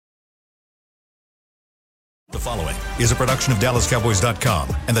The following is a production of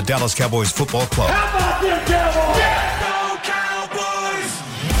DallasCowboys.com and the Dallas Cowboys Football Club. How about them Cowboys? Go Cowboys!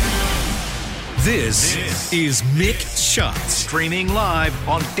 This is Mick Shots, streaming live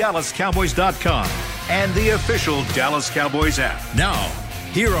on DallasCowboys.com and the official Dallas Cowboys app. Now,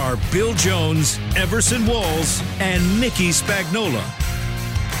 here are Bill Jones, Everson Walls, and Mickey Spagnola.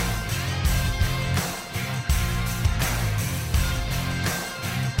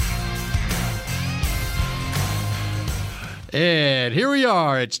 And here we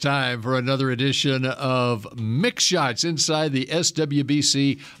are. It's time for another edition of Mick Shots inside the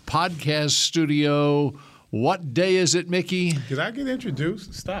SWBC podcast studio. What day is it, Mickey? Did I get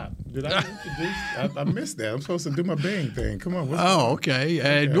introduced? Stop. Did I get introduced? I missed that. I'm supposed to do my bang thing. Come on. Okay.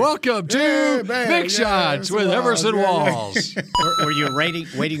 And welcome to Mick Shots with Everson Walls. Were you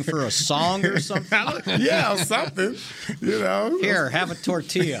waiting for a song or something? Yeah, something. You know. Here, have a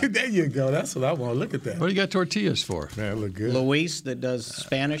tortilla. There you go. That's what I want. Look at that. What do you got tortillas for? Man, look good. Luis, that does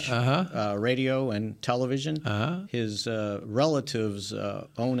Spanish radio and television, his relatives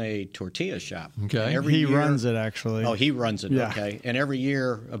own a tortilla shop. Okay. He runs it, actually. Oh, he runs it, yeah. Okay. And every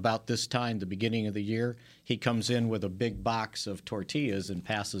year, about this time, the beginning of the year, he comes in with a big box of tortillas and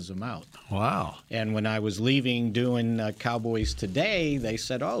passes them out. Wow. And when I was leaving doing Cowboys Today, they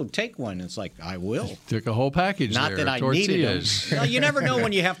said, "Oh, take one." It's like, I will. Took a whole package Not there. that I tortillas. needed them. Well, you never know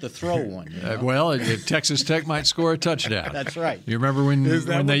when you have to throw one. You know? Well, Texas Tech might score a touchdown. That's right. You remember when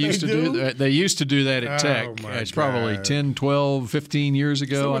they used to do that? They used to do that at Tech. It's probably 10, 12, 15 years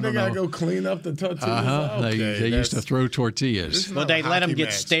ago. So I don't they got to know. go clean up the tortillas? They used to throw tortillas. Well, they let them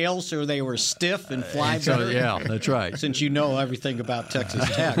get stale so they were stiff and fly better. Yeah, that's right. Since you know everything about Texas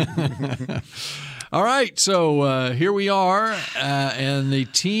Tech. All right, so here we are, and the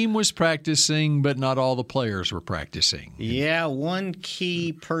team was practicing, but not all the players were practicing. Yeah, one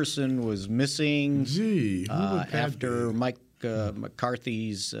key person was micing. Gee, who would that after be? Mike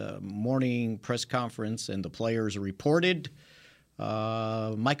McCarthy's morning press conference and the players reported.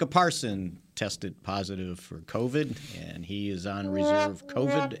 Micah Parson tested positive for COVID, and he is on reserve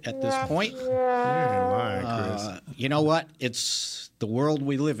COVID at this point. You ain't lying, Chris. You know what? It's the world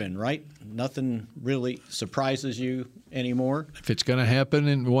we live in, right? Nothing really surprises you anymore. If it's going to happen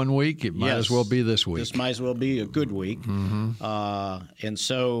in 1 week, it might as well be this week. This might as well be a good week. Mm-hmm. And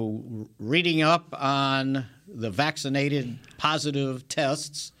so reading up on the vaccinated positive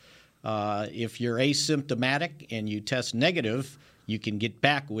tests, if you're asymptomatic and you test negative, you can get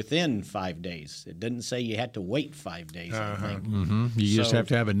back within 5 days. It didn't say you had to wait 5 days, I think. Mm-hmm. You just have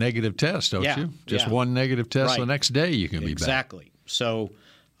to have a negative test, don't you? Just one negative test the next day you can be back. Exactly. So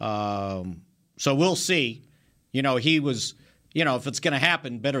we'll see. You know, he was, if it's going to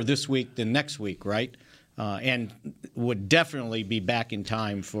happen, better this week than next week, right? And would definitely be back in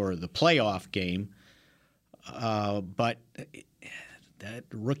time for the playoff game. But that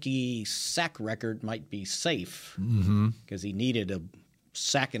rookie sack record might be safe because he needed a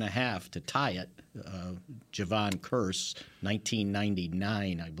sack and a half to tie it. Javon Curse,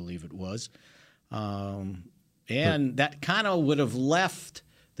 1999, I believe it was. And that kind of would have left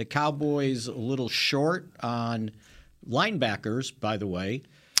the Cowboys a little short on linebackers, by the way.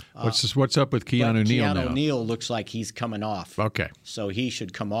 What's up with Keanu Neal now? Keanu Neal looks like he's coming off. Okay. So he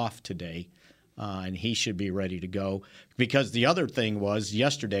should come off today. And he should be ready to go. Because the other thing was,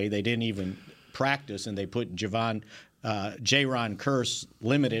 yesterday they didn't even practice, and they put Jaron Curse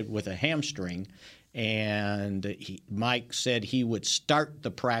limited with a hamstring. And Mike said he would start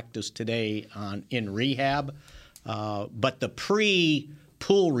the practice today in rehab. But the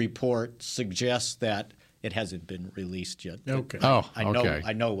pre-pool report suggests that it hasn't been released yet. Okay.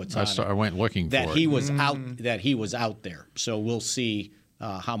 I know what's on it. I went looking for it. He was out. That he was out there. So we'll see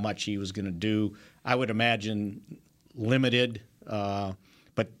how much he was going to do. I would imagine limited,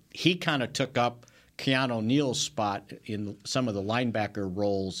 but he kind of took up Keanu Neal's spot in some of the linebacker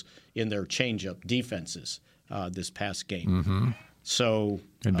roles in their change-up defenses this past game. Mm-hmm. So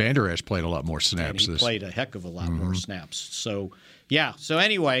and Vander Esch played a lot more snaps. And he played a heck of a lot more snaps. So yeah. So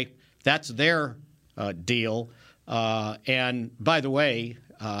anyway, that's their deal. And by the way,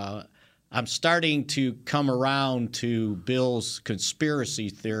 I'm starting to come around to Bill's conspiracy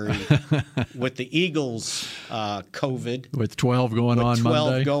theory with the Eagles COVID. With 12 going on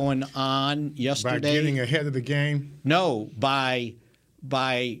Monday? 12 going on yesterday. By getting ahead of the game? No, by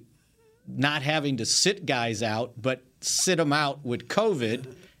not having to sit guys out, but sit them out with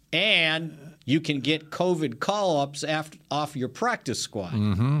COVID, and you can get COVID call-ups off your practice squad.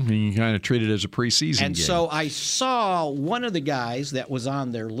 Mm-hmm. And you kind of treat it as a preseason game. And so I saw one of the guys that was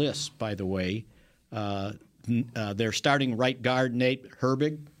on their list, by the way, their starting right guard, Nate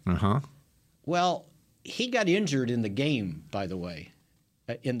Herbig. Uh-huh. Well, he got injured in the game, by the way,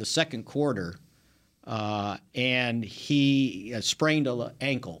 in the second quarter, and he sprained an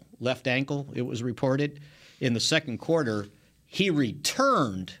ankle, left ankle, it was reported. In the second quarter, he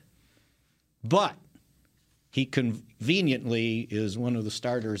returned, but he conveniently is one of the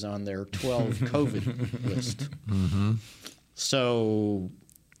starters on their 12 COVID list. Mm-hmm. So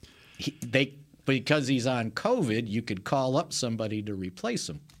because he's on COVID, you could call up somebody to replace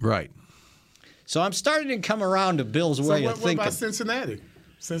him. Right. So I'm starting to come around to Bill's way of thinking. What about Cincinnati?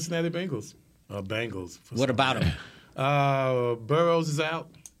 Cincinnati Bengals. Bengals. What about him? Burrows is out.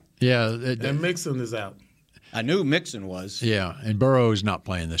 Yeah. And Mixon is out. I knew Mixon was. Yeah, and Burrow's not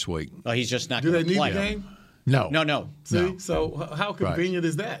playing this week. Oh, he's just not Do going they to play. need the game? No. See? No. So how convenient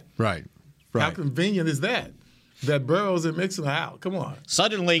is that? Right. How convenient is that? That Burrows and Mixon are out. Come on.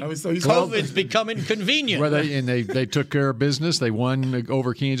 Suddenly, COVID's becoming convenient. Well, they took care of business. They won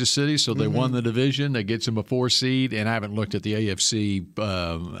over Kansas City, so they won the division. They get them a 4 seed, and I haven't looked at the AFC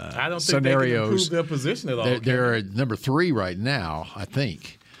I don't think scenarios. they can improve their position at all. They're at number 3 right now, I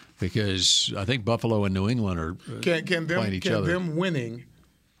think, because I think Buffalo and New England are playing each other. Can them winning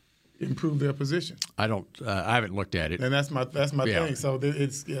improve their position? I haven't looked at it. And that's my thing. So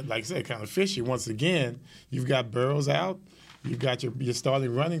it's, like I said, kind of fishy. Once again, you've got Burrows out, you've got your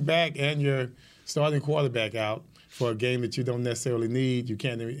starting running back and your starting quarterback out for a game that you don't necessarily need. You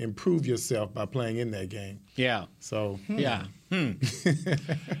can't improve yourself by playing in that game. Yeah. So yeah.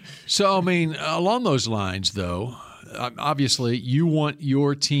 So I mean, along those lines, though, obviously you want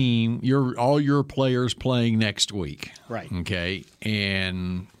your team, all your players playing next week, right? Okay,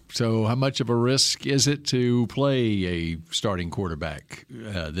 and so how much of a risk is it to play a starting quarterback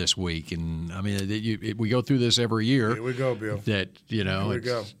this week? And I mean, we go through this every year. Here we go, Bill. That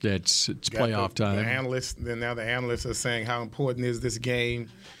it's playoff time. Now the analysts are saying, how important is this game?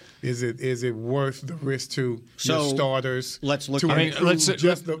 Is it worth the risk to your starters? Let's look.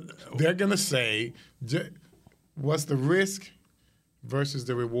 They're going to say, what's the risk versus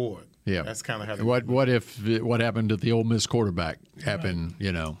the reward? Yeah, that's kind of how. What happened to the Ole Miss quarterback happened?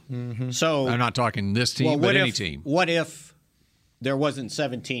 You know, So I'm not talking this team, but any team. What if there wasn't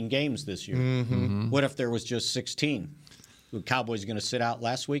 17 games this year? Mm-hmm. What if there was just 16? The Cowboys going to sit out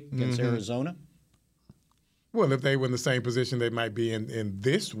last week against Arizona? Well, if they were in the same position they might be in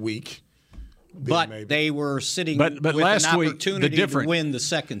this week. But they were sitting but with last an week, opportunity to win the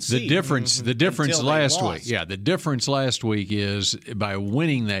second seed. The difference last week. Lost. Yeah, the difference last week is by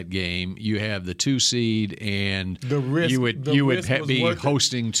winning that game, you have the 2 seed, and you would be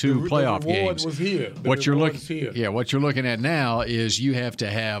hosting 2 playoff games. Was here. What you're looking at now is you have to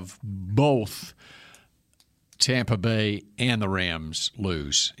have both Tampa Bay and the Rams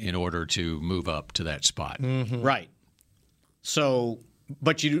lose in order to move up to that spot. Mm-hmm. Right. So,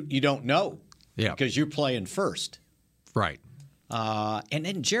 but you don't know. Yeah. Because you're playing first. Right. And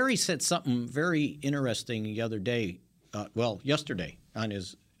then Jerry said something very interesting the other day, yesterday on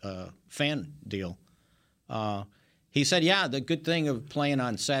his fan deal. He said, the good thing of playing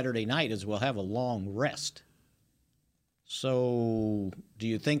on Saturday night is we'll have a long rest. So do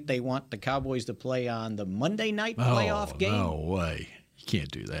you think they want the Cowboys to play on the Monday night playoff game? No way. You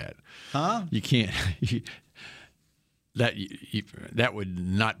can't do that. Huh? You can't. That would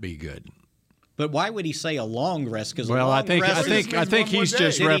not be good. But why would he say a long rest? Because I think he's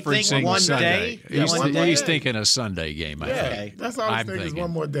just referencing Sunday. He's thinking a Sunday game. I think. That's all I'm thinking. Is one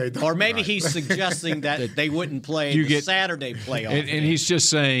more day. Or maybe he's suggesting that they wouldn't play the Saturday playoff. And he's just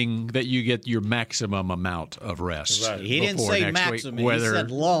saying that you get your maximum amount of rest. Right. He didn't say maximum. Week, he said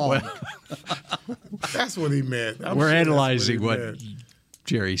long. That's what he meant. We're analyzing what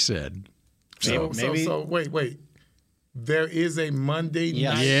Jerry said. So wait. There is a Monday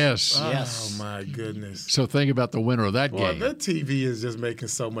night. Yes. Oh my goodness. So think about the winner of that game. That TV is just making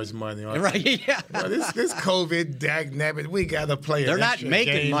so much money. Right? Yeah. Well, this COVID dagnabbit, we got to play. They're not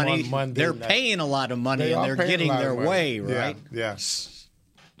making money. They're night. Paying a lot of money, and they're getting their way, right? Yeah.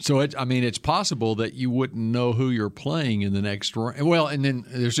 So it's possible that you wouldn't know who you're playing in the next round. Well, and then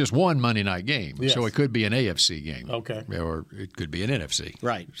there's just one Monday night game, so it could be an AFC game, okay, or it could be an NFC,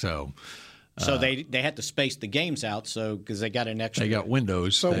 right? So they had to space the games out, because they got an extra. They got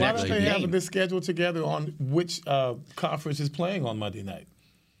windows. So why don't they have this scheduled together on which conference is playing on Monday night?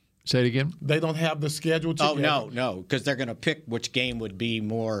 Say it again. They don't have the schedule together. Oh no, because they're going to pick which game would be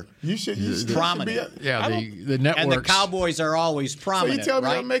more prominent. The networks. And the Cowboys are always prominent. So you tell me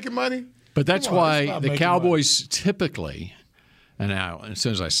right? I'm making money? But that's why the Cowboys typically. And now, as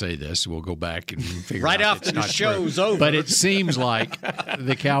soon as I say this, we'll go back and figure right out after the show's over. But it seems like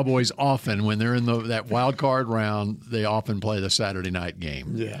the Cowboys often, when they're in that wild card round, they often play the Saturday night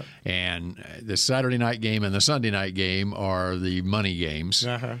game. Yeah. And the Saturday night game and the Sunday night game are the money games.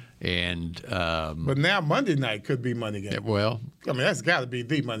 Uh-huh. And but now Monday night could be money game. Well, I mean, that's got to be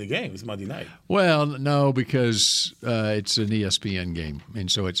the money game. It's Monday night. Well, no, because it's an ESPN game,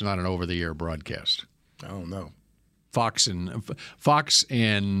 and so it's not an over-the-air broadcast. I don't know. Fox and CBS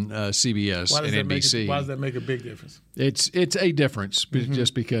and NBC. Why does that make a big difference? It's a difference,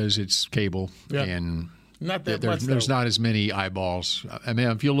 just because it's cable and not that much. There's not as many eyeballs. I mean,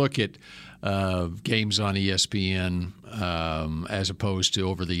 if you look at games on ESPN as opposed to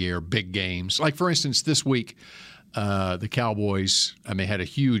over-the-air big games, like for instance this week, the Cowboys, had a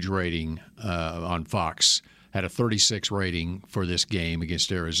huge rating on Fox. Had a 36 rating for this game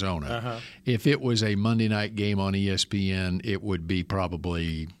against Arizona. Uh-huh. If it was a Monday night game on ESPN, it would be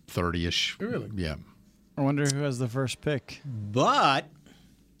probably 30-ish. Really? Yeah. I wonder who has the first pick. But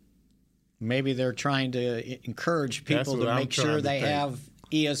maybe they're trying to encourage people to make sure they have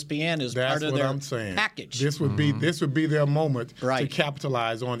ESPN as part of their package. This would be their moment to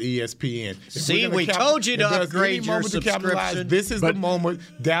capitalize on ESPN. See, we told you to upgrade your subscription. This is the moment.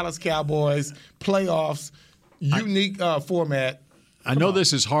 Dallas Cowboys playoffs. Unique format. I know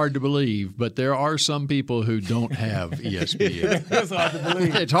this is hard to believe, but there are some people who don't have ESPN. That's hard to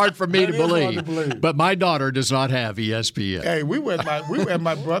believe. It's hard for me to believe, but my daughter does not have ESPN. Hey, we were at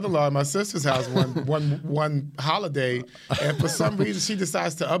my brother-in-law and my sister's house one holiday, and for some reason she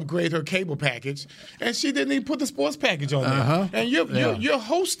decides to upgrade her cable package, and she didn't even put the sports package on there. And you're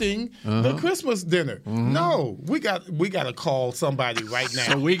hosting the Christmas dinner. No, we got to call somebody right now.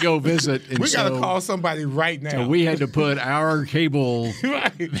 So we go visit. And we got to call somebody right now. So we had to put our cable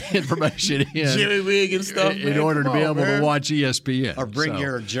information in Jerry rig and stuff in order to be able to watch ESPN or bring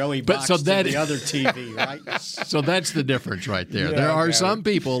your Joey box to the other TV, right? So that's the difference right there. There are some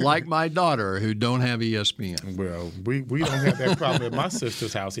people like my daughter who don't have ESPN. Well, we don't have that problem at my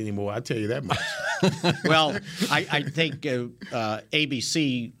sister's house anymore. I tell you that much. Well, I think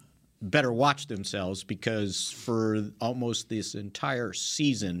ABC better watch themselves because for almost this entire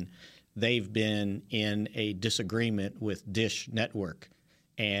season, they've been in a disagreement with Dish Network.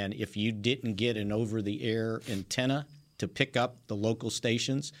 And if you didn't get an over-the-air antenna to pick up the local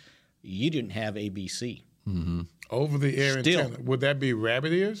stations, you didn't have ABC. Mm-hmm. Over-the-air antenna. Would that be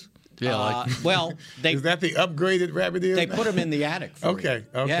rabbit ears? Yeah. Is that the upgraded rabbit ears? They put them in the attic for Okay.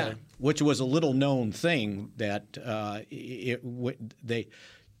 Yeah, which was a little-known thing that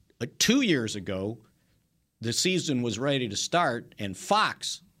 2 years ago, the season was ready to start, and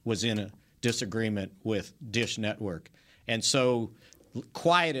Fox was in a disagreement with Dish Network. And so,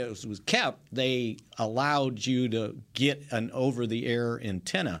 quiet as it was kept, they allowed you to get an over-the-air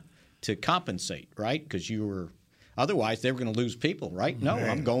antenna to compensate, right? Because otherwise they were going to lose people, right? No,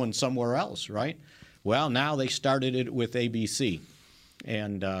 I'm going somewhere else, right? Well, now they started it with ABC.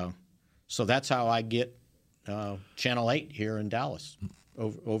 And so that's how I get Channel 8 here in Dallas,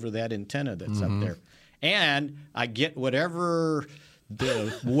 over that antenna that's up there. And I get whatever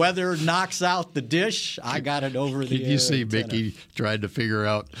the weather knocks out the dish. I got it over the air. Did you see antenna. Mickey tried to figure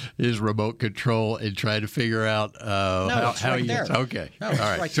out his remote control and tried to figure out how right there. Okay. No, all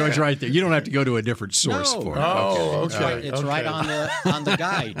right. right So it's right there. You don't have to go to a different source for it. Oh, okay. It's right on the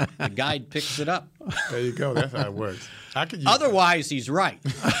guide. The guide picks it up. There you go. That's how it works. Otherwise, he's right.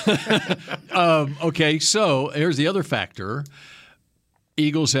 Okay, so here's the other factor.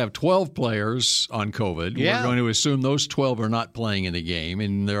 Eagles have 12 players on COVID. Yeah. We're going to assume those 12 are not playing in the game,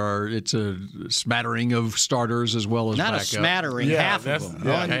 and it's a smattering of starters as well as not backup. A smattering, half of them.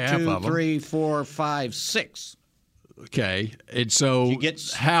 Yeah. 1, 2, 3, 4, 5, 6. Okay, and so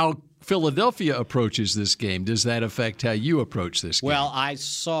how Philadelphia approaches this game, does that affect how you approach this game? Well, I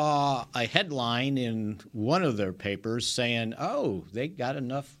saw a headline in one of their papers saying, they got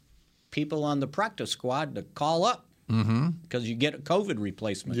enough people on the practice squad to call up. Because you get a COVID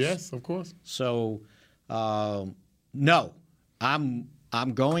replacement. Yes, of course. So, no, I'm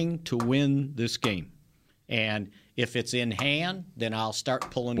going to win this game, and if it's in hand, then I'll start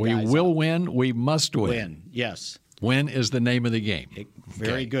pulling guys We will out. win. We must win. Win, yes. Win is the name of the game.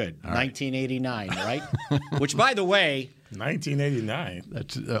 Very good. All 1989, right? Which, by the way, 1989.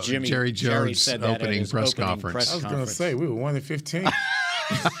 That's Jerry Jones' said that opening press conference. I was going to say we were 1-15.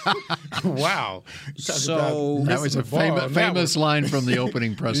 Wow. So that was a famous line from the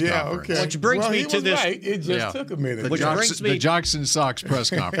opening press conference. Okay. Which brings me to this. Right. It just took a minute. The Jocks and Socks press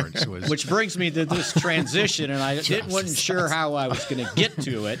conference was. Which brings me to this transition, and I wasn't sure how I was going to get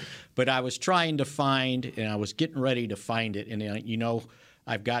to it, But I was trying to find, and I was getting ready to find it, and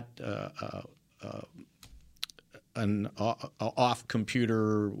I've got an off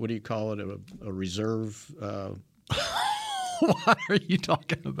computer. What do you call it? A reserve. What are you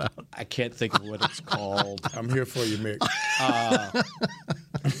talking about? I can't think of what it's called. I'm here for you, Mick.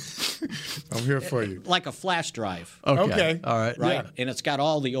 I'm here for you. Like a flash drive. Okay. All right. Right? Yeah. And it's got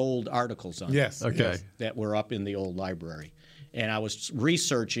all the old articles on it. Yes. Okay. yes. That were up in the old library. And I was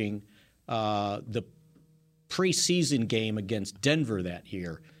researching the preseason game against Denver that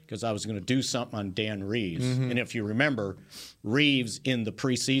year because I was going to do something on Dan Reeves. And if you remember, Reeves in the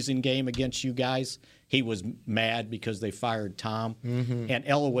preseason game against you guys, he was mad because they fired Tom. And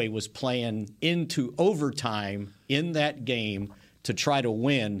Elway was playing into overtime in that game to try to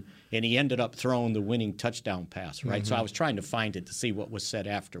win, and he ended up throwing the winning touchdown pass, right? So I was trying to find it to see what was said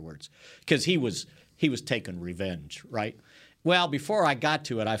afterwards because he was taking revenge, right? Well, before I got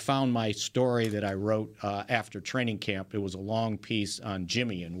to it, I found my story that I wrote after training camp. It was a long piece on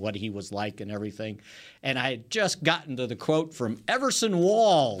Jimmy and what he was like and everything. And I had just gotten to the quote from Everson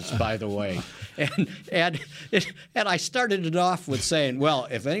Walls, by the way. And I started it off with saying, well,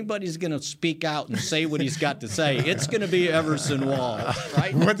 if anybody's going to speak out and say what he's got to say, it's going to be Everson Walls,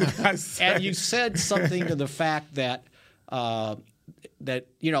 right? What did I say? And you said something to the fact that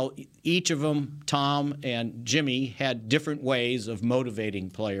each of them, Tom and Jimmy, had different ways of motivating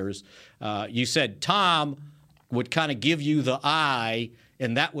players. You said Tom would kind of give you the eye,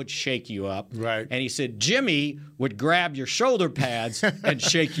 and that would shake you up. Right. And he said Jimmy would grab your shoulder pads and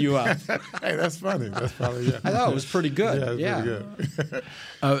shake you up. Hey, that's funny. That's probably, yeah. I thought it was pretty good. Yeah, it's pretty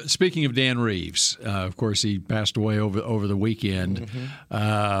good. Speaking of Dan Reeves, of course, he passed away over the weekend.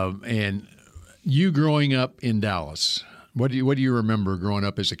 And you growing up in Dallas, what do you remember growing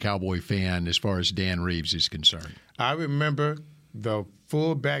up as a Cowboy fan as far as Dan Reeves is concerned? I remember the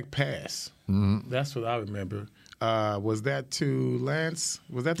fullback pass. That's what I remember. Was that to Lance?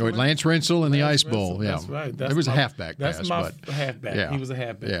 Was that to Lance Rensel in the Ice Bowl? Rensel, Yeah, that's right. It was a halfback pass. That's my halfback. Yeah. He was a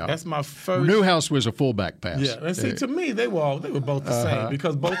halfback. Yeah. That's my first. Newhouse was a fullback pass. Yeah, and see, to me, they were both the same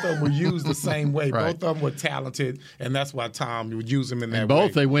because both of them were used the same way. Right. Both of them were talented, and that's why Tom would use them in that And way.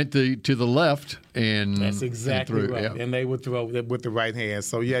 both they went to the left and That's exactly threw, right. yeah. And they would throw with the right hand.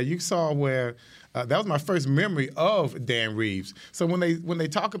 So yeah, you saw where that was my first memory of Dan Reeves. So when they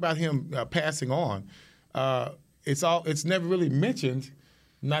talk about him passing on, it's never really mentioned,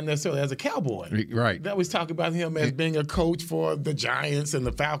 not necessarily as a Cowboy. Right. They always talk about him as being a coach for the Giants and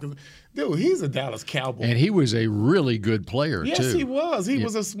the Falcons. Dude, he's a Dallas Cowboy. And he was a really good player, yes, too. He was. He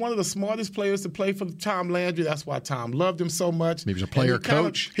was one of the smartest players to play for Tom Landry. That's why Tom loved him so much. He was a player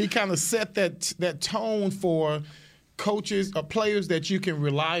coach. He kind of set that tone for coaches or players that you can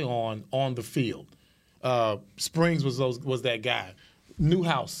rely on the field. Springs was that guy.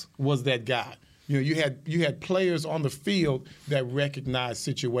 Newhouse was that guy. You had players on the field that recognized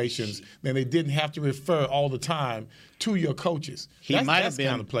situations, and they didn't have to refer all the time to your coaches. That's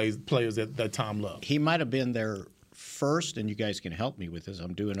kind of players that Tom loved. He might have been their first, and you guys can help me with this,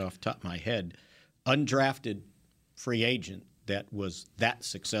 I'm doing it off the top of my head, undrafted free agent that was that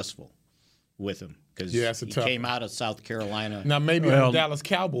successful with him. Because he came out of South Carolina. Now, maybe on the Dallas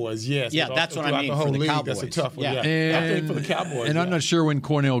Cowboys, yes. Yeah, that's what I mean the whole for the league, Cowboys. that's a tough one. Yeah. Yeah. I think for the Cowboys. And I'm not sure when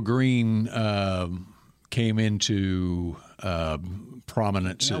Cornell Green came into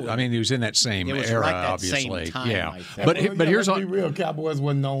prominence. No, I mean, he was in that same it was era, right that obviously. same time, yeah, I think. but here's let's be real. Cowboys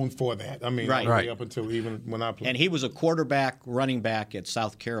were known for that. I mean, all the way Right. up until even when I played. And he was a quarterback, running back at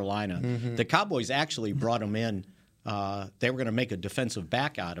South Carolina. The Cowboys actually brought him in. They were going to make a defensive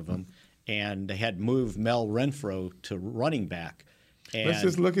back out of him, and they had moved Mel Renfro to running back. And let's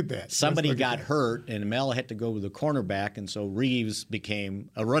just look at that. Somebody got hurt, and Mel had to go with the cornerback, and so Reeves became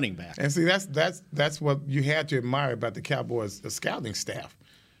a running back. And see, that's what you had to admire about the Cowboys' scouting staff.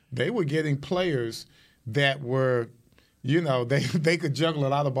 They were getting players that were, they could juggle a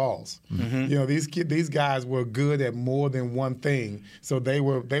lot of balls. These guys were good at more than one thing. So they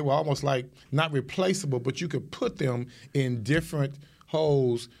were almost like not replaceable, but you could put them in different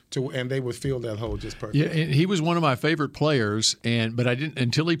holes and they would fill that hole just perfectly. Yeah, and he was one of my favorite players, but I didn't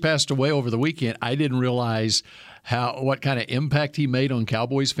until he passed away over the weekend. I didn't realize what kind of impact he made on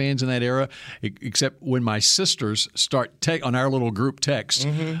Cowboys fans in that era. Except when my sisters start on our little group text.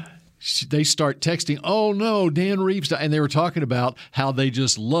 they start texting, "Oh no, Dan Reeves died." And they were talking about how they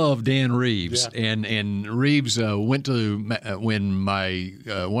just love Dan Reeves. Yeah. And Reeves went to when my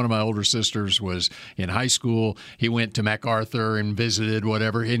one of my older sisters was in high school. He went to MacArthur and visited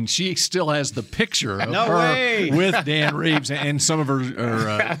whatever, and she still has the picture of her with Dan Reeves and some of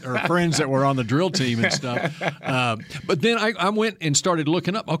her friends that were on the drill team and stuff. But then I went and started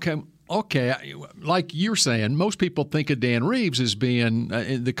looking up. Okay, like you're saying, most people think of Dan Reeves as being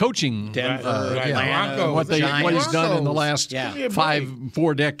the coaching, what he's done in the last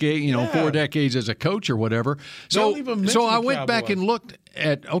 4 decades, 4 decades as a coach or whatever. So I went back and looked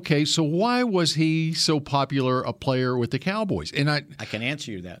at, so why was he so popular a player with the Cowboys? And I can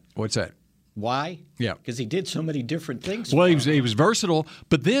answer you that. What's that? Why? Yeah, because he did so many different things. Well, he was versatile,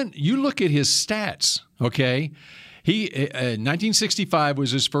 but then you look at his stats. Okay. He 1965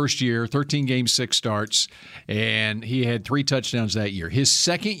 was his first year, 13 games, 6 starts, and he had 3 touchdowns that year. His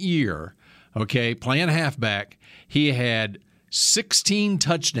second year, playing halfback, he had 16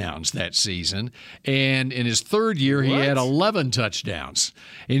 touchdowns that season, and in his third year, he had 11 touchdowns.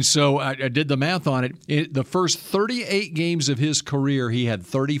 And so I did the math on it. The first 38 games of his career, he had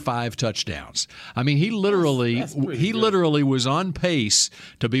 35 touchdowns. I mean, he literally was on pace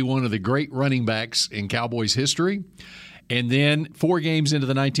to be one of the great running backs in Cowboys history. And then 4 games into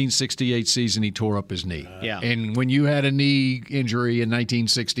the 1968 season, he tore up his knee. And when you had a knee injury in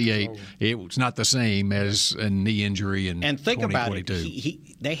 1968, it was not the same as a knee injury in 2022. And think about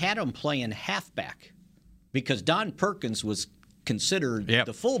it. They had him playing halfback because Don Perkins was considered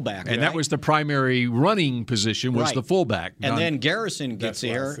the fullback. And that was the primary running position was the fullback. And then Garrison gets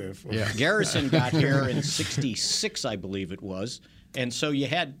here. Garrison got here in 66, I believe it was. And so you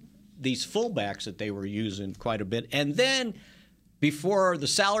had these fullbacks that they were using quite a bit. And then before the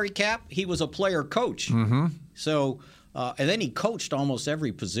salary cap, he was a player coach. Mm-hmm. So, and then he coached almost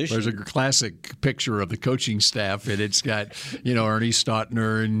every position. There's a classic picture of the coaching staff, and it's got, Ernie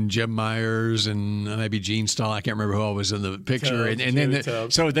Stautner and Jim Myers and maybe Gene Stahl. I can't remember who all was in the picture. And then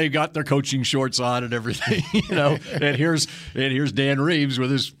so they got their coaching shorts on and everything, And here's Dan Reeves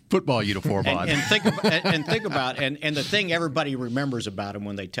with his football uniform on. And think about and the thing everybody remembers about him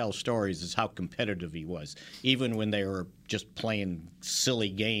when they tell stories is how competitive he was, even when they were just playing silly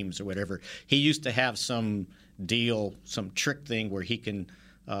games or whatever. He used to have some trick thing where he can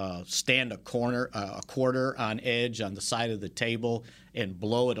stand a quarter on edge on the side of the table and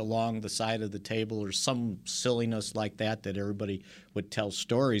blow it along the side of the table or some silliness like that everybody would tell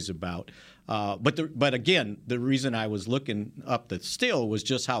stories about. But again, the reason I was looking up the still was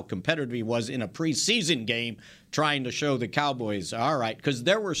just how competitive he was in a preseason game trying to show the Cowboys, all right, because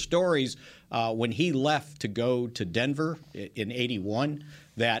there were stories when he left to go to Denver in '81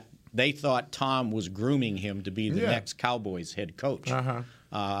 that they thought Tom was grooming him to be the next Cowboys head coach.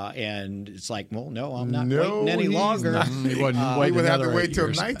 And it's like, well, no, I'm not waiting any longer. He would have to wait till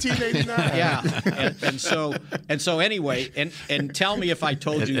 1989. and so anyway, and tell me if I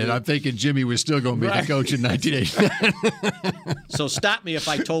told you. And I'm thinking Jimmy was still going to be the coach in 1989. So stop me if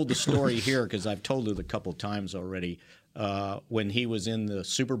I told the story here, because I've told it a couple times already. When he was in the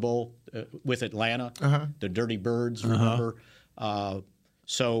Super Bowl with Atlanta, the Dirty Birds, remember?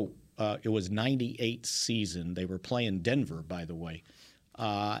 So it was '98 season. They were playing Denver, by the way.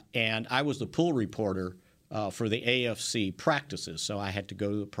 And I was the pool reporter for the AFC practices, so I had to go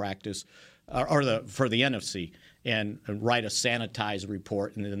to the practice for the NFC and write a sanitized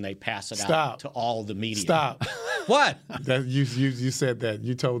report, and then they pass it out to all the media. Stop. What? You said that.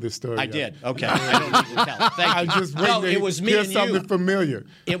 You told this story. I did. Okay. I don't need to tell. Thank you. I just waiting it was me hear and something you. familiar.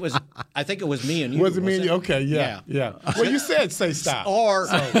 I think it was me and you. Was it me and you? Okay, yeah. Well, you said say stop. Or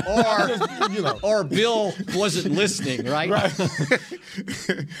Bill wasn't listening, right?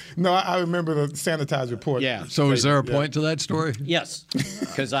 No, I remember the sanitized report. Yeah. So is there a point to that story? Yes,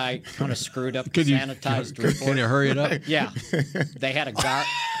 because I kind of screwed up the sanitized report. Can you hurry it up? Yeah. They had a guard.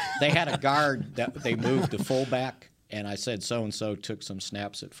 They had a guard that they moved to fullback, and I said so-and-so took some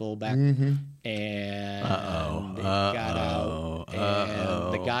snaps at fullback, and it got out.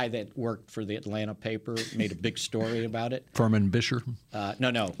 And the guy that worked for the Atlanta paper made a big story about it. Furman Bisher?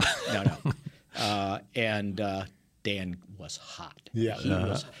 No. And Dan was hot.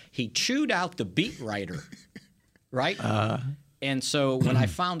 Yeah. He chewed out the beat writer, right? And so when I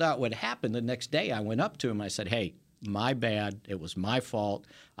found out what happened the next day, I went up to him. I said, hey, my bad. It was my fault.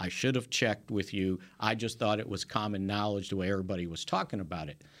 I should have checked with you. I just thought it was common knowledge the way everybody was talking about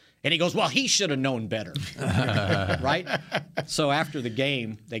it. And he goes, well, he should have known better. Right? So after the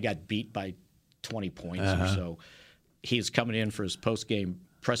game, they got beat by 20 points or so. He was coming in for his post-game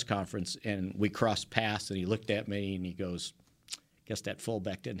press conference, and we crossed paths, and he looked at me, and he goes, guess that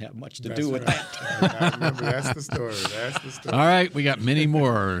fullback didn't have much to do with right. that. I remember. That's the story. All right, we got many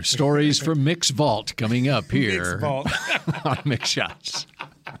more stories from Mick's Vault coming up here Mick's Vault. on Mick Shots.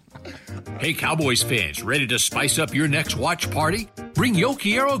 Hey, Cowboys fans, ready to spice up your next watch party? Bring Yo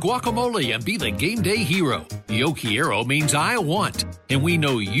Quiero guacamole and be the game day hero. Yo Quiero means I want, and we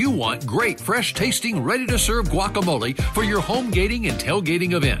know you want great, fresh-tasting, ready-to-serve guacamole for your home gating and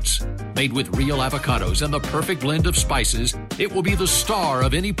tailgating events. Made with real avocados and the perfect blend of spices, it will be the star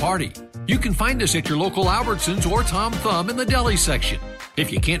of any party. You can find us at your local Albertsons or Tom Thumb in the deli section.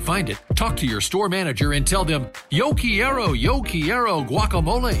 If you can't find it, talk to your store manager and tell them, Yo Quiero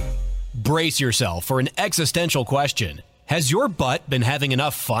guacamole. Brace yourself for an existential question. Has your butt been having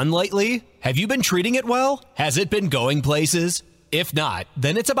enough fun lately? Have you been treating it well? Has it been going places? If not,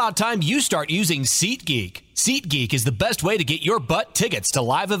 then it's about time you start using SeatGeek. SeatGeek is the best way to get your butt tickets to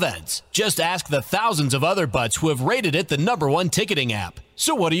live events. Just ask the thousands of other butts who have rated it the #1 ticketing app.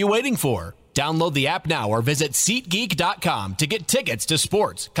 So what are you waiting for? Download the app now or visit SeatGeek.com to get tickets to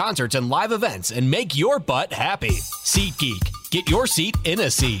sports, concerts, and live events and make your butt happy. SeatGeek. Get your seat in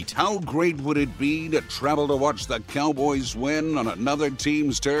a seat. How great would it be to travel to watch the Cowboys win on another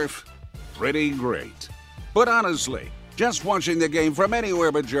team's turf? Pretty great. But honestly, just watching the game from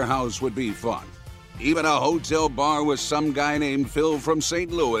anywhere but your house would be fun. Even a hotel bar with some guy named Phil from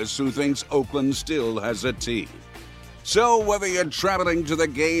St. Louis who thinks Oakland still has a team. So whether you're traveling to the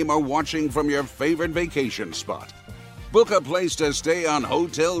game or watching from your favorite vacation spot, book a place to stay on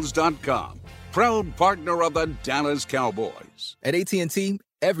Hotels.com. Proud partner of the Dallas Cowboys. At AT&T,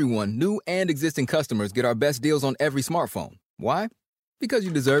 everyone, new and existing customers, get our best deals on every smartphone. Why? Because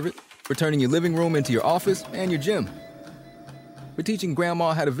you deserve it. We're turning your living room into your office and your gym. We're teaching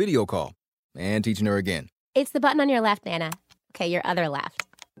Grandma how to video call and teaching her again. It's the button on your left, Nana. Okay, your other left.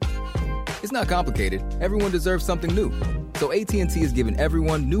 It's not complicated. Everyone deserves something new. So AT&T is giving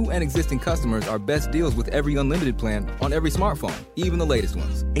everyone, new and existing customers, our best deals with every unlimited plan on every smartphone, even the latest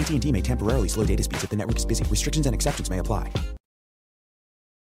ones. AT&T may temporarily slow data speeds if the network is busy. Restrictions and exceptions may apply.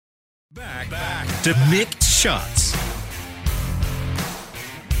 Back to Mick Shots.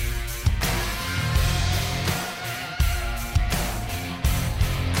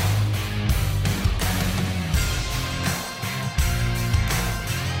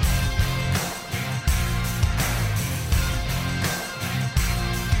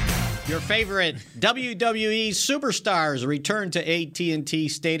 Your favorite WWE superstars return to AT&T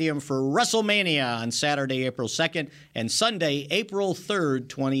Stadium for WrestleMania on Saturday, April 2nd and Sunday, April 3rd,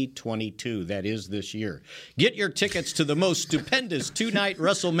 2022. That is this year. Get your tickets to the most stupendous two-night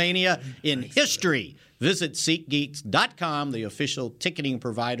WrestleMania in history. Visit SeatGeeks.com, the official ticketing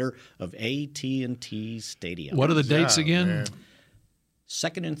provider of AT&T Stadium. What are the dates again? Man.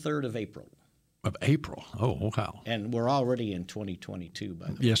 2nd and 3rd of April. Of April. Oh, wow. And we're already in 2022, by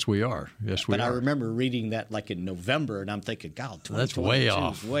the way. Yes, we are. Yes, we are. But I remember reading that like in November, and I'm thinking, God, 2022 That's way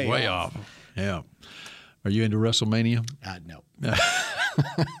off. Way off. Yeah. Are you into WrestleMania? No.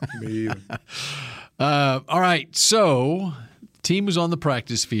 Me either. All right. So, team was on the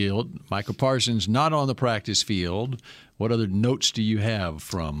practice field. Michael Parsons not on the practice field. What other notes do you have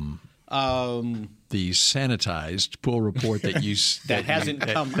from the sanitized pull report that you that hasn't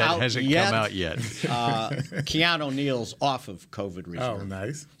come out yet? Keanu Neal's off of COVID reserve. Oh,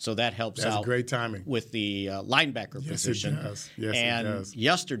 nice. So that helps That's out. Great timing with the linebacker position. It does. Yes, and it does.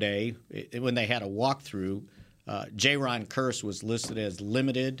 yesterday, when they had a walkthrough, J-Ron Curse was listed as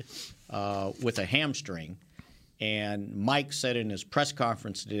limited with a hamstring. And Mike said in his press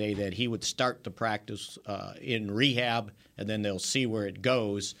conference today that he would start the practice in rehab, and then they'll see where it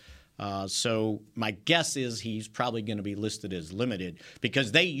goes. So my guess is he's probably going to be listed as limited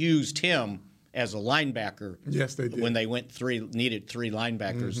because they used him as a linebacker. Yes, they did. When they needed three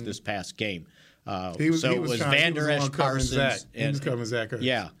linebackers this past game. He was Vander Esch, Parsons. He was covering Zach Ertz.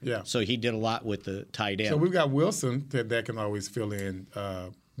 Yeah. Yeah. So he did a lot with the tight end. So we've got Wilson that can always fill in,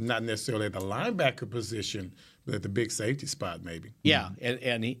 not necessarily at the linebacker position, but at the big safety spot maybe. Yeah,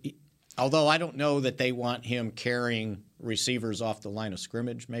 and he, although I don't know that they want him carrying receivers off the line of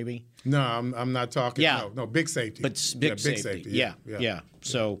scrimmage, maybe. No, I'm not talking. Yeah. No, big safety. But big safety. Yeah.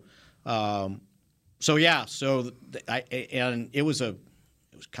 So, and it was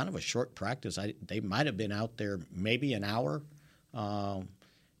kind of a short practice. They might have been out there maybe an hour,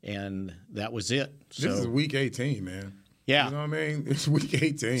 and that was it. This is week 18, man. Yeah. You know what I mean? It's week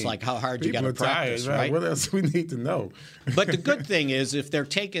 18. It's like how hard you got to practice, tired, right? What else we need to know? But the good thing is if they're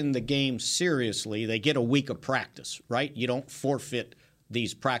taking the game seriously, they get a week of practice, right? You don't forfeit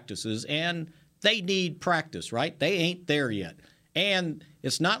these practices, and they need practice, right? They ain't there yet. And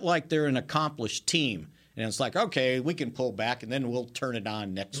it's not like they're an accomplished team. And it's like, okay, we can pull back, and then we'll turn it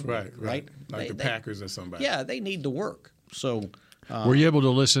on next week, right? Like the Packers or somebody. Yeah, they need the work. So, were you able to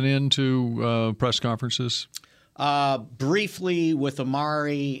listen in to press conferences? Briefly with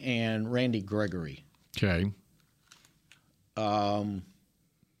Amari and Randy Gregory. Okay.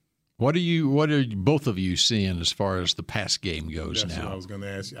 What are both of you seeing as far as the pass game goes That's now? what I was going to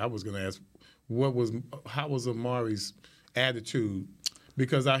ask you. I was going to ask, how was Amari's attitude?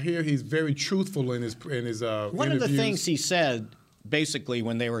 Because I hear he's very truthful in his One interviews. of the things he said, basically,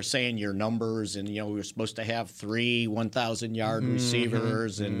 when they were saying your numbers, and we were supposed to have 3 1,000-yard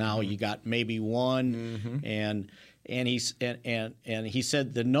receivers, and now you got maybe one, and he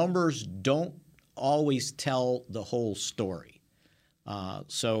said the numbers don't always tell the whole story.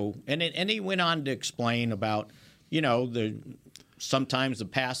 And he went on to explain about, sometimes the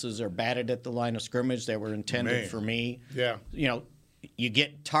passes are batted at the line of scrimmage that were intended for me. Yeah. You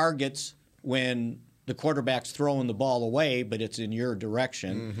get targets when the quarterback's throwing the ball away, but it's in your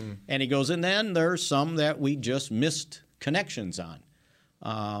direction. And he goes, and then there's some that we just missed connections on.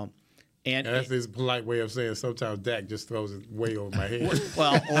 And that's his polite way of saying sometimes Dak just throws it way over my head.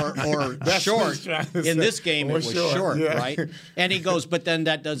 Well, or short. In this game, it was short, yeah. right? And he goes, but then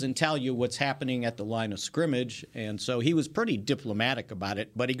that doesn't tell you what's happening at the line of scrimmage. And so he was pretty diplomatic about it.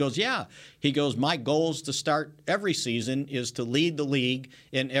 But he goes, my goals to start every season is to lead the league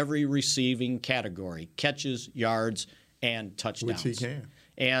in every receiving category, catches, yards, and touchdowns. Which he can.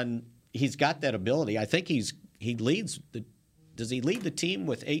 And he's got that ability. I think he leads does he lead the team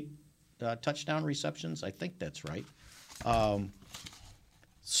with 8 touchdown receptions? I think that's right. He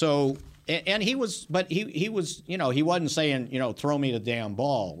was he wasn't saying, throw me the damn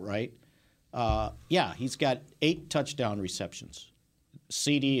ball, right? He's got 8 touchdown receptions.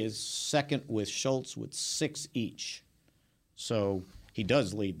 CD is second with Schultz with 6 each. So he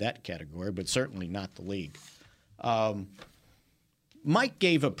does lead that category, but certainly not the league. Mike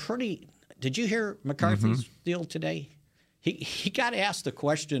gave a pretty – did you hear McCarthy's deal today? He got asked a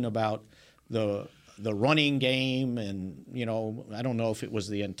question about the running game, and I don't know if it was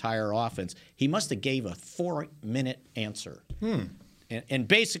the entire offense. He must have gave a 4-minute answer, and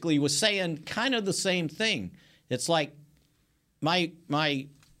basically was saying kind of the same thing. It's like my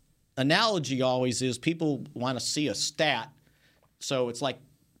analogy always is people want to see a stat, so it's like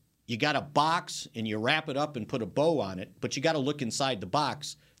you got a box and you wrap it up and put a bow on it, but you got to look inside the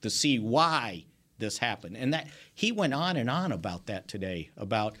box to see why this happened. And that he went on and on about that today,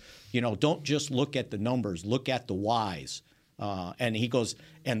 about, don't just look at the numbers, look at the whys. And he goes,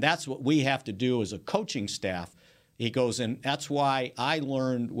 and that's what we have to do as a coaching staff. He goes, and that's why I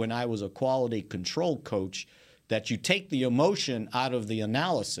learned when I was a quality control coach that you take the emotion out of the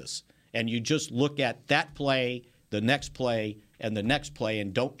analysis and you just look at that play, the next play, and the next play,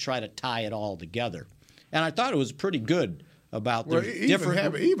 and don't try to tie it all together. And I thought it was pretty good about the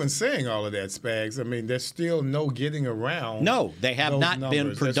different. Even saying all of that, Spags, I mean, there's still no getting around. No, they have not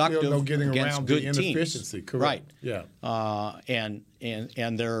been productive no getting against around good the inefficiency. teams. Correct. Right. Yeah.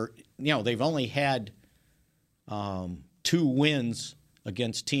 And they're they've only had 2 wins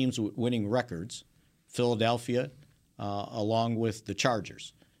against teams with winning records, Philadelphia, along with the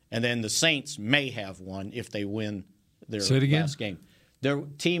Chargers, and then the Saints may have one if they win their last game. They're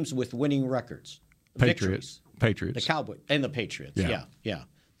teams with winning records. Patriots. The Cowboys and the Patriots. Yeah.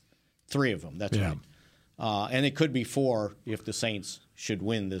 3 of them. That's right. And it could be 4 if the Saints should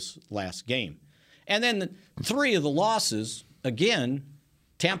win this last game. And then 3 of the losses, again,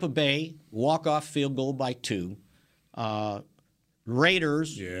 Tampa Bay, walk-off field goal by 2.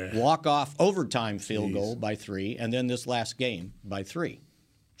 Raiders, walk-off overtime field goal by 3. And then this last game by 3.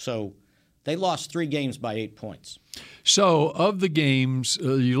 So they lost 3 games by 8 points. So, of the games,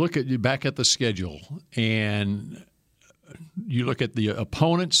 you back at the schedule, and you look at the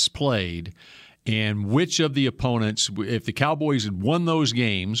opponents played, and which of the opponents, if the Cowboys had won those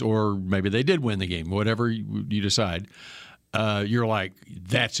games, or maybe they did win the game, whatever you decide, you're like,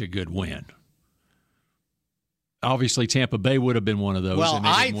 that's a good win. Obviously, Tampa Bay would have been one of those. Well, and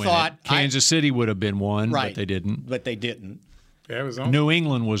they didn't win it. Kansas City would have been one, but they didn't. But they didn't. Arizona. New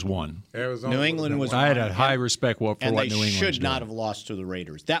England was one. New England was. I had a high respect for what New England was doing. And they should not have lost to the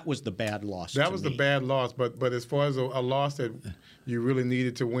Raiders. That was the bad loss. That was the bad loss. But as far as a loss that you really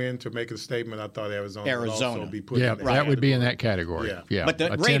needed to win to make a statement, I thought Arizona would also be put in that category. That would be in that category. Yeah. But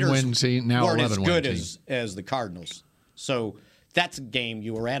the a Raiders 10-win team, now weren't 11 as good team. as the Cardinals. So that's a game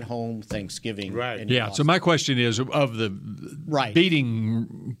you were at home Thanksgiving. Right. And Yeah. So my question is, of the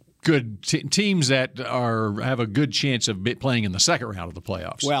beating good teams that have a good chance of playing in the second round of the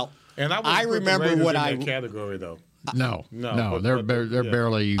playoffs. Well, and I remember what I category though. No. but They're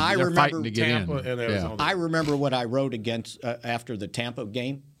barely. They're fighting to get Tampa in. and Arizona. I remember what I wrote against after the Tampa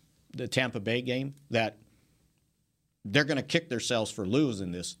Bay game, that they're going to kick themselves for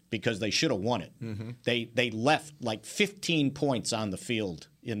losing this because they should have won it. Mm-hmm. They left like 15 points on the field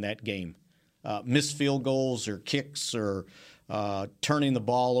in that game. Missed field goals or kicks or turning the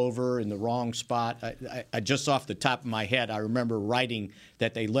ball over in the wrong spot. I just off the top of my head, I remember writing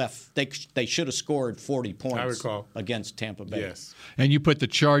that they should have scored 40 points against Tampa Bay. Yes. And you put the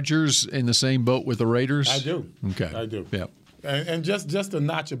Chargers in the same boat with the Raiders? I do. Okay. I do. Yeah. And just a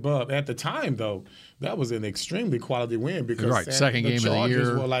notch above. At the time, though, that was an extremely quality win because second game Chargers of the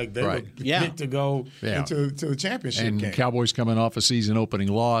year. were like they were picked to go into the championship and game. Cowboys coming off a season opening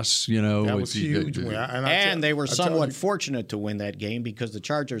loss, that was huge win. And they were somewhat fortunate to win that game because the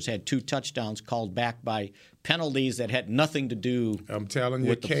Chargers had 2 touchdowns called back by penalties that had nothing to do. I'm telling you,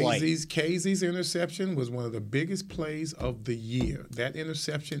 with the play. Casey's interception was one of the biggest plays of the year. That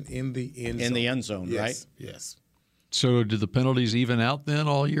interception in the end zone. In the end zone, yes, right? Yes. So did the penalties even out then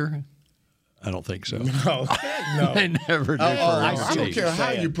all year? I don't think so. No. They never did. I don't care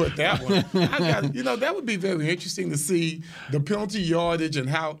how you put that one. That would be very interesting to see the penalty yardage and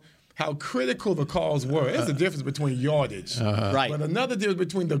how critical the calls were. There's a difference between yardage, right? But another difference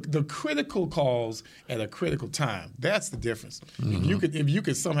between the critical calls at a critical time. That's the difference. Mm-hmm. If you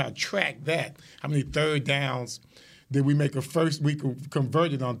could somehow track that, how many third downs did we make we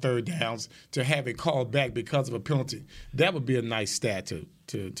converted on third downs to have it called back because of a penalty? That would be a nice stat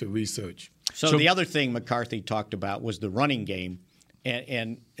to research. So the other thing McCarthy talked about was the running game,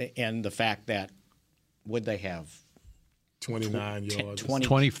 and the fact that would they have 29 yards,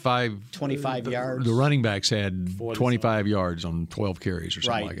 25 yards. The running backs had 25 yards on 12 carries or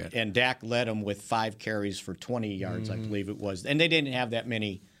something like that. And Dak led them with 5 carries for 20 yards, I believe it was, and they didn't have that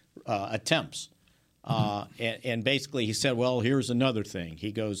many attempts. And basically he said, well, here's another thing.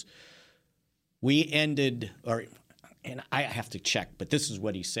 He goes, and I have to check, but this is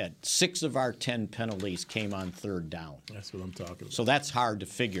what he said. 6 of our 10 penalties came on third down. That's what I'm talking about. So that's hard to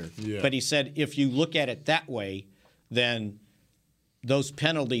figure. Yeah. But he said if you look at it that way, then those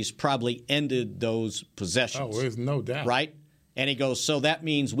penalties probably ended those possessions. Oh, there's no doubt. Right? And he goes, so that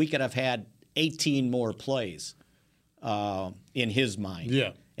means we could have had 18 more plays in his mind.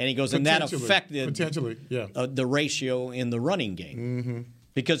 Yeah. And he goes, and that affected the ratio in the running game. Mm-hmm.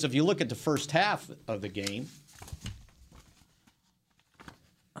 Because if you look at the first half of the game,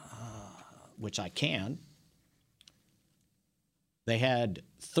 which I can, they had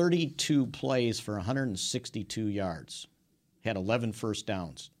 32 plays for 162 yards, had 11 first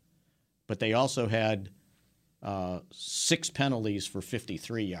downs. But they also had 6 penalties for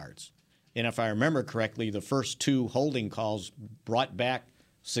 53 yards. And if I remember correctly, the first 2 holding calls brought back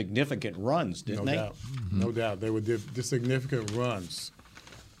significant runs, didn't they? Doubt. No doubt. They were significant runs.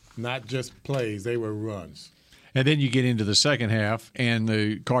 Not just plays, they were runs. And then you get into the second half, and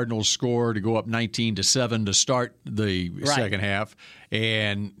the Cardinals score to go up 19-7 to start the second half,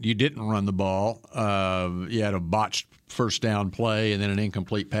 and you didn't run the ball. You had a botched first down play, and then an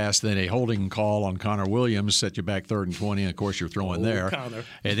incomplete pass, then a holding call on Connor Williams set you back 3rd and 20, and of course you're throwing there. Connor.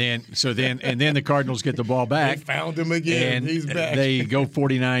 And then the Cardinals get the ball back. They found him again. And he's back. They go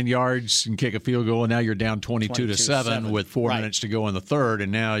 49 yards and kick a field goal, and now you're down 22-7 with 4 minutes to go in the third,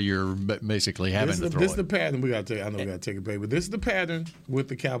 and now you're basically having to throw This it. is the pattern. I know we got to take a break, but this is the pattern with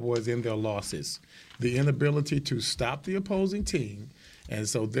the Cowboys in their losses: the inability to stop the opposing team. And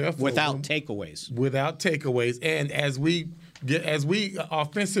so, therefore, without takeaways, and as we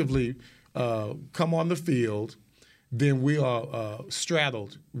offensively come on the field, then we are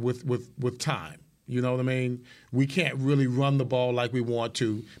straddled with time. You know what I mean? We can't really run the ball like we want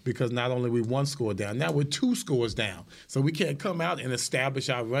to because not only are we 1 score down, now we're 2 scores down. So we can't come out and establish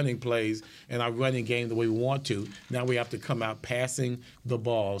our running plays and our running game the way we want to. Now we have to come out passing the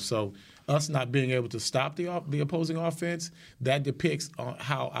ball. So us not being able to stop the opposing offense, that depicts on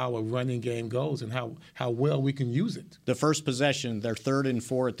how our running game goes and how well we can use it. The first possession, they're 3rd and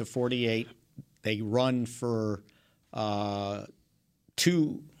 4 at the 48. They run for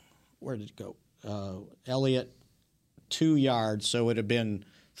 2. Where did it go? Elliott 2 yards, so it would have been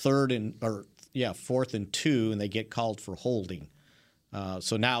 4th and 2, and they get called for holding.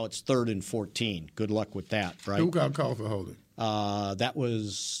 So now it's 3rd and 14. Good luck with that, right? Who got called for holding? That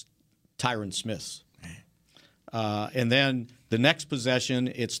was Tyron Smith. And then the next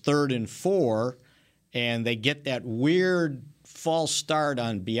possession, it's 3rd and 4, and they get that weird false start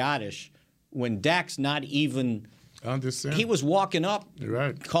on Biotish when Dak's not even Under center. He was walking up,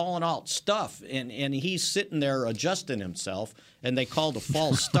 right, calling out stuff, and he's sitting there adjusting himself, and they called a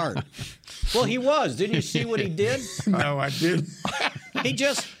false start. Well, he was. Didn't you see what he did? No, I didn't. He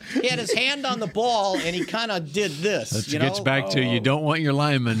had his hand on the ball, and he kind of did this. That gets back to you don't want your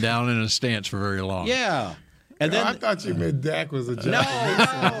lineman down in a stance for very long. Yeah. And then I thought you meant Dak was adjusting.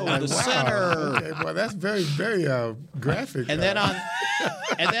 No, the center. Okay, boy, that's very, very graphic. And then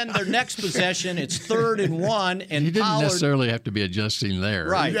their next possession, it's 3rd and 1, and he didn't Pollard, necessarily have to be adjusting there.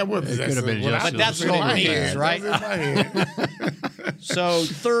 Right. Yeah, well, it could have been adjusted. But that's what it means, right? That's in my head. So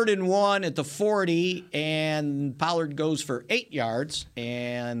 3rd and 1 at the 40, and Pollard goes for 8 yards,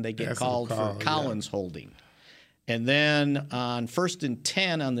 and they get called for Collins holding. And then on 1st and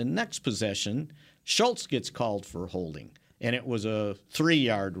 10 on the next possession, Schultz gets called for holding, and it was a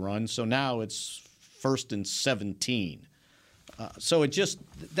 3-yard run. So now it's 1st and 17. So it just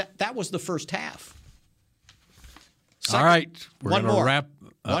that was the first half. All right, we're one going to more. wrap.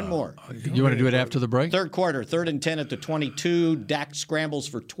 One more. You want to do it after the break? Third quarter, 3rd and 10 at the 22. Dak scrambles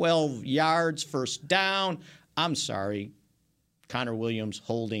for 12 yards, first down. I'm sorry. Connor Williams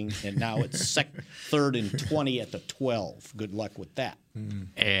holding, and now it's 3rd and 20 at the 12. Good luck with that.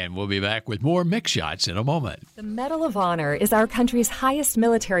 And we'll be back with more Mick Shots in a moment. The Medal of Honor is our country's highest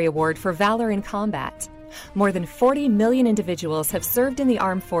military award for valor in combat. More than 40 million individuals have served in the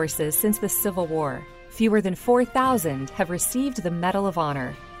armed forces since the Civil War. Fewer than 4,000 have received the Medal of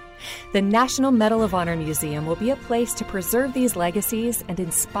Honor. The National Medal of Honor Museum will be a place to preserve these legacies and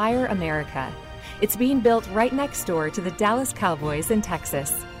inspire America. It's being built right next door to the Dallas Cowboys in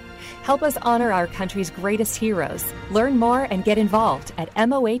Texas. Help us honor our country's greatest heroes. Learn more and get involved at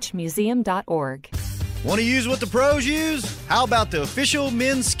mohmuseum.org. Want to use what the pros use? How about the official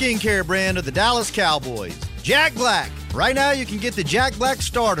men's skincare brand of the Dallas Cowboys, Jack Black? Right now you can get the Jack Black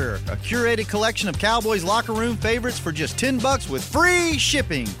Starter, a curated collection of Cowboys locker room favorites for just $10 with free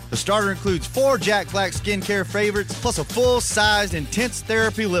shipping. The starter includes 4 Jack Black skincare favorites plus a full-sized intense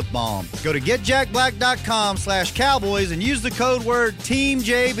therapy lip balm. Go to getjackblack.com/cowboys and use the code word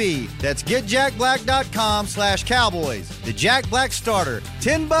TEAMJB. That's getjackblack.com/cowboys. The Jack Black Starter,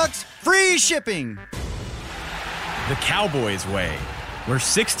 $10, free shipping. The Cowboys way, where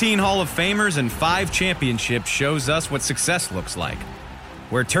 16 Hall of Famers and 5 championships shows us what success looks like.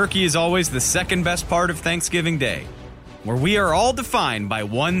 Where turkey is always the second best part of Thanksgiving Day. Where we are all defined by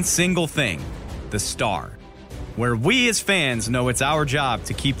one single thing, the star. Where we as fans know it's our job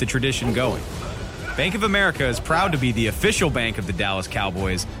to keep the tradition going. Bank of America is proud to be the official bank of the Dallas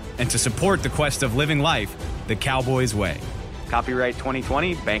Cowboys and to support the quest of living life the Cowboys way. Copyright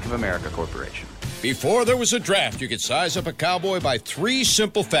 2020, Bank of America Corporation. Before there was a draft, you could size up a cowboy by 3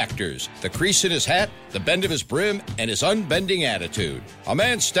 simple factors: the crease in his hat, the bend of his brim, and his unbending attitude. A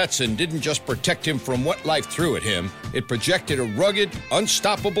man Stetson didn't just protect him from what life threw at him, it projected a rugged,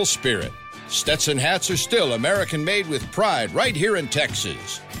 unstoppable spirit. Stetson hats are still American-made with pride right here in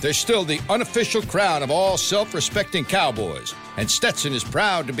Texas. They're still the unofficial crown of all self-respecting cowboys, and Stetson is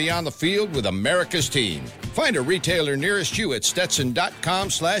proud to be on the field with America's team. Find a retailer nearest you at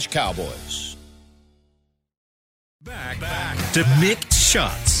stetson.com/cowboys. Back to Mick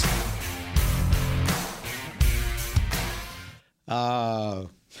Shots. I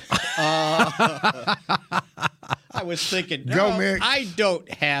was thinking, Go, Mick. I don't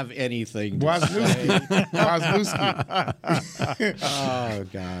have anything to say. Wazlewski. Oh,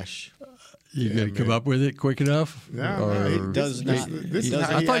 gosh. You going to come up with it quick enough? No, It does not.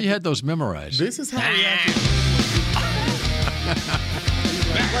 I thought you had those memorized. This is how we acted.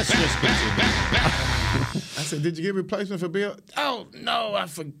 Let's just continue. I said, did you get a replacement for Bill? Oh, no, I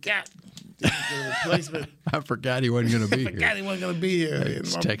forgot. Did you get a replacement? I forgot he wasn't going to be I forgot he wasn't going to be here.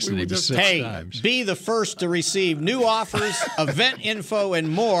 It's texted him 6 times. Be the first to receive new offers, event info, and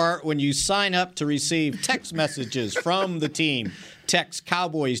more when you sign up to receive text messages from the team. Text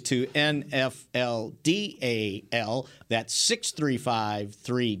Cowboys to NFLDAL. That's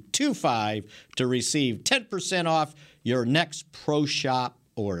 635-325 to receive 10% off your next Pro Shop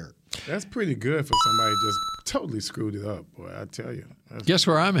order. That's pretty good for somebody just totally screwed it up, boy, I tell you. Guess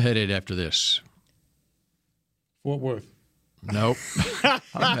where I'm headed after this? Fort Worth. Nope.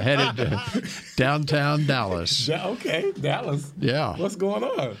 I'm headed to downtown Dallas. Okay, Dallas. Yeah. What's going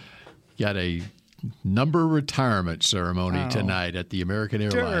on? Got a number retirement ceremony tonight at the American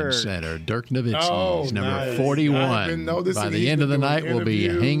Airlines Center. Dirk Nowitzki's number 41. By the end of the night, will be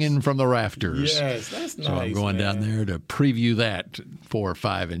hanging from the rafters. Yes, that's nice. So I'm going down there to preview that 4,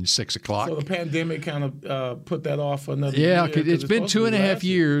 5, and 6 o'clock. So the pandemic kind of put that off for another year? Yeah, it's been 2.5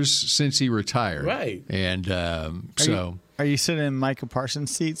 years since he retired. Right. And Are Are you sitting in Micah Parsons'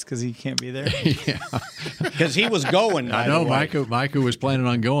 seats because he can't be there? Yeah, because he was going. I know Micah was planning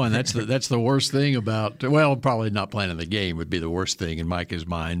on going. That's the worst thing about. Well, probably not planning the game would be the worst thing in Micah's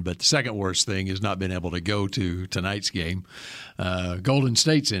mind. But the second worst thing is not being able to go to tonight's game. Golden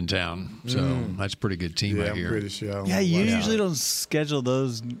State's in town, so that's a pretty good team yeah, I hear. I'm pretty sure. Yeah, you usually don't schedule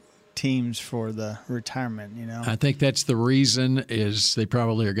those teams for the retirement, you know. I think that's the reason is they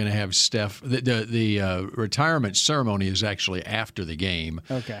probably are going to have Steph. The retirement ceremony is actually after the game.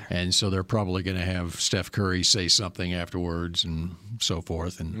 Okay. And so they're probably going to have Steph Curry say something afterwards and so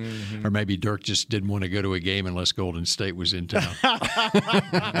forth. And or maybe Dirk just didn't want to go to a game unless Golden State was in town.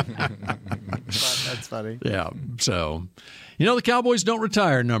 That's funny. Yeah. So, the Cowboys don't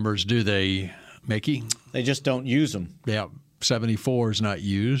retire numbers, do they, Mickey? They just don't use them. Yeah. 74 is not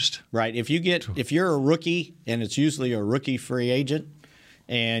used. Right. If you're a rookie, and it's usually a rookie free agent,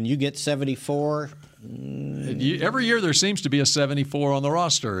 and you get 74. Every year there seems to be a 74 on the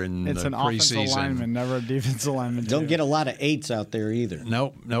roster in it's the an preseason. offensive lineman, never a defensive lineman. Don't get a lot of 8s out there either.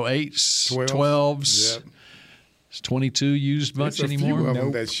 Nope, no 8s, 12s. Yep. Is 22 used much There's a anymore? few of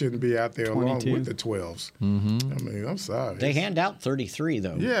them that shouldn't be out there 22. along with the 12s. Mm-hmm. I mean, I'm sorry. They hand out 33,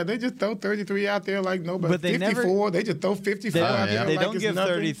 though. Yeah, they just throw 33 out there like nobody. But they 54, they just throw 54 out there. They like don't it's give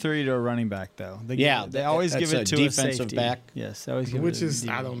nothing. 33 to a running back, though. They always that's give it a to defensive a safety. back. Yes, they always give Which it is,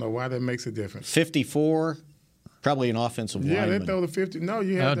 I don't know why that makes a difference. 54, probably an offensive Yeah, lineman. they throw the 50. No,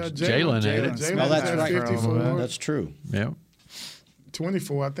 you have Jalen had it. Jalen Oh, that's had right. 54. That's true. Yeah.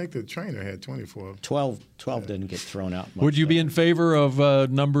 24. I think the trainer had 24. 12 didn't get thrown out much. Would you be in favor of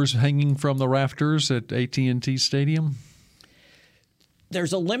numbers hanging from the rafters at AT&T Stadium?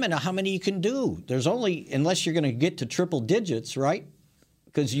 There's a limit of how many you can do. There's only, unless you're going to get to triple digits, right?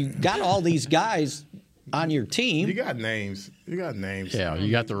 Because you got all these guys on your team. You got names. Yeah,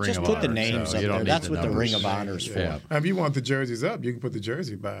 you got the Ring Just of put Honor. the names so up you don't there. need That's the what the numbers. Ring of Honor's for. Yeah. If you want the jerseys up, you can put the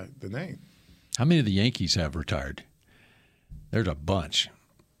jersey by the name. How many of the Yankees have retired? There's a bunch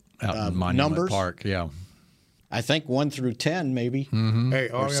out in Monument numbers? Park. Yeah. I think 1 through 10, maybe. Mm-hmm. Hey,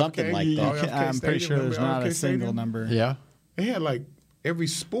 Or RFK, something like that. RFK I'm pretty Stadium, sure there's remember not a RFK single Stadium? number. Yeah. They had like every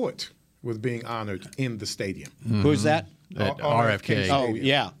sport was being honored in the stadium. Who's that? At RFK. Oh,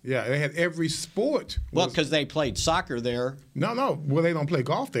 yeah. Yeah, they had every sport. Well, because they played soccer there. No. Well, they don't play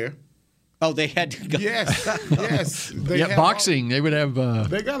golf there. Oh, they had to go. Yes. They Yeah, have boxing. They would have.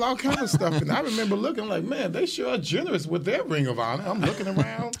 They got all kinds of stuff. And I remember looking like, man, they sure are generous with their Ring of Honor. I'm looking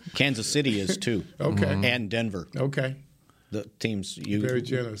around. Kansas City is too. Okay. And Denver. Okay. The teams you Very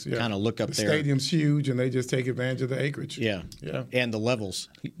generous. Yeah. kind of look up the there. stadium's huge, and they just take advantage of the acreage. Yeah. Yeah. And the levels.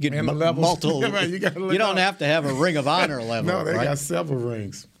 You get And the levels. multiple. Yeah, right, you gotta look you don't up. have to have a Ring of Honor level. No, they right? got several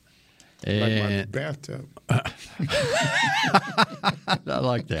rings. Like my And bathtub. I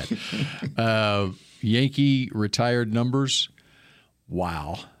like that. Yankee retired numbers.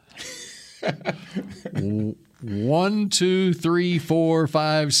 Wow. 1, 2, 3, 4,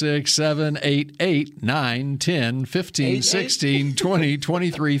 5, 6, 7, 8, 8, 9, 10, 15, 16, 20,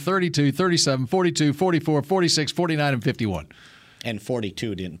 23, 32, 37, 42, 44, 46, 49, and 51. And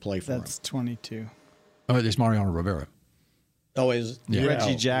 42 didn't play for That's 22. Oh, there's Mariano Rivera. him. Oh, is Yeah.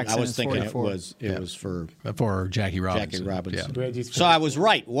 Reggie oh, Jackson I was is thinking 44. it was for For Jackie Robinson. Jackie Robinson. Yeah. Reggie's So I was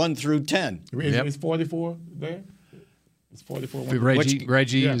right, 1 through 10. Is 44 there? It's 44.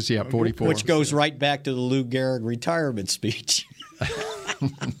 Reggie is 44. Which goes right back to the Lou Gehrig retirement speech.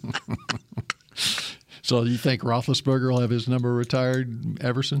 So you think Roethlisberger will have his number retired,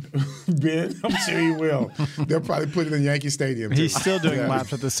 Everson? Ben, I'm sure he will. They'll probably put it in Yankee Stadium. He's still doing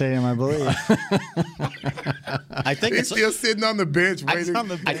laps at the stadium, I believe. I think He's still sitting on the bench waiting. I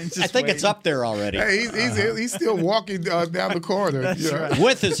think it's up there already. Hey, he's still walking down the corridor. That's right.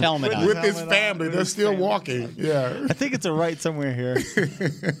 With his helmet on. With his family. They're still walking. Yeah. I think it's a right somewhere here.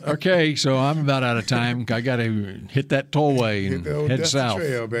 Okay, so I'm about out of time. I got to hit that tollway Hit and the old head Dusty south.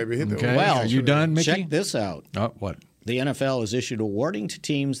 Trail, baby. Hit the Okay, old Well, are you done, Mickey? Check this out. Oh, what? The NFL has issued a warning to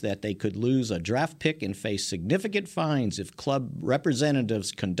teams that they could lose a draft pick and face significant fines if club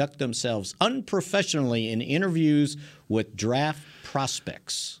representatives conduct themselves unprofessionally in interviews with draft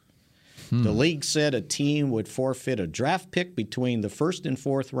prospects. The league said a team would forfeit a draft pick between the first and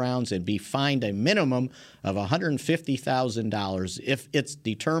fourth rounds and be fined a minimum of $150,000 if it's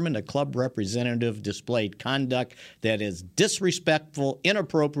determined a club representative displayed conduct that is disrespectful,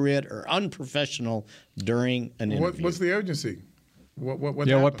 inappropriate, or unprofessional during an interview. What's the urgency? What What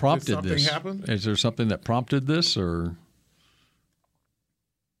happened? prompted Did something this? happen? Is there something that prompted this, or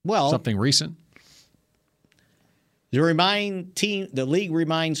Well, something recent? The league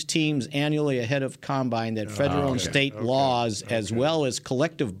reminds teams annually ahead of combine that federal and state laws, as well as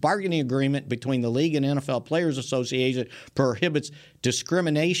collective bargaining agreement between the league and NFL Players Association, prohibits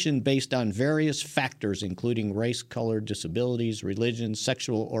discrimination based on various factors, including race, color, disabilities, religion,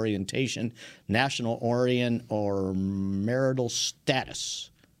 sexual orientation, national origin, or marital status.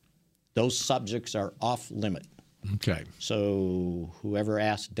 Those subjects are off limit. Okay. So whoever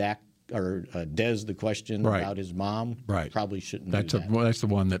asked Dak or Dez the question about his mom probably shouldn't do that. That's the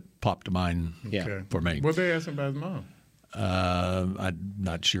one that popped to mind for me. What they asking about his mom? I'm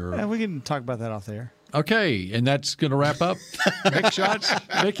not sure. Yeah, we can talk about that off the air. Okay, and that's going to wrap up Mick Shots,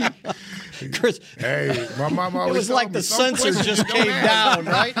 Mickey? Chris, hey, my mom always it was like the censor just came down,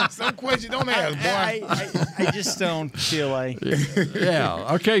 right? Some questions don't ask, boy. I just don't feel like.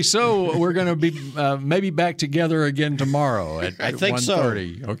 Yeah. Okay, so we're going to be maybe back together again tomorrow at 1:30.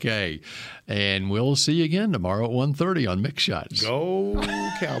 So. Okay. And we'll see you again tomorrow at 1:30 on Mick Shots. Go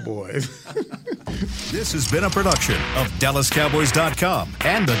Cowboys. This has been a production of DallasCowboys.com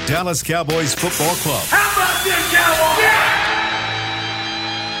and the Dallas Cowboys Football Club. How about this, Cowboys?